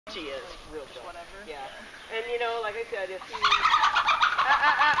She is real chill. Whatever. Yeah. And you know, like I said, if you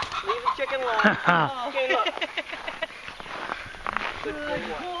leave the chicken alone. Okay, look. Good boy.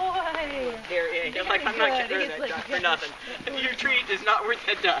 Here, like, I'm not getting rid of that duck for nothing. Your treat is not worth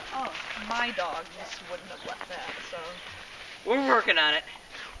that duck. Oh, my dog just wouldn't have left that, so. We're working on it.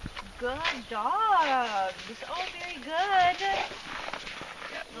 Good dogs. Oh, very good.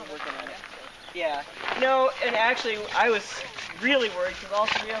 Yeah, we're working on it. Yeah. No, and actually, I was really worried because all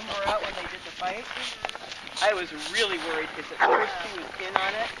three of them were out when they did the fight. I was really worried because at first he was in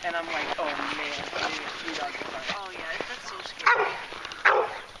on it, and I'm like, oh man, three dogs are fine. Oh yeah, that's so scary.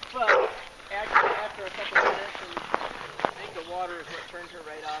 But actually, after a couple minutes, and I think the water is what turned her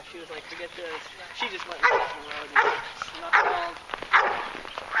right off. She was like, forget this. She just went and crossed the road and nothing else.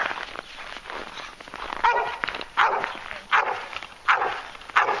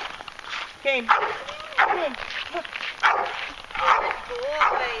 Cain. Look. Good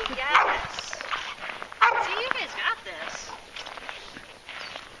boy, yes. See, you guys got this.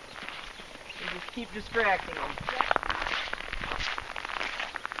 You just keep distracting them.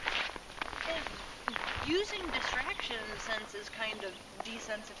 Using distraction in a sense is kind of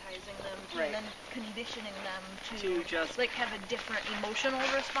desensitizing them to, and then conditioning them to just like have a different emotional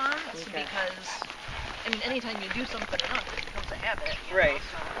response because I mean anytime you do something enough it becomes a habit. You know?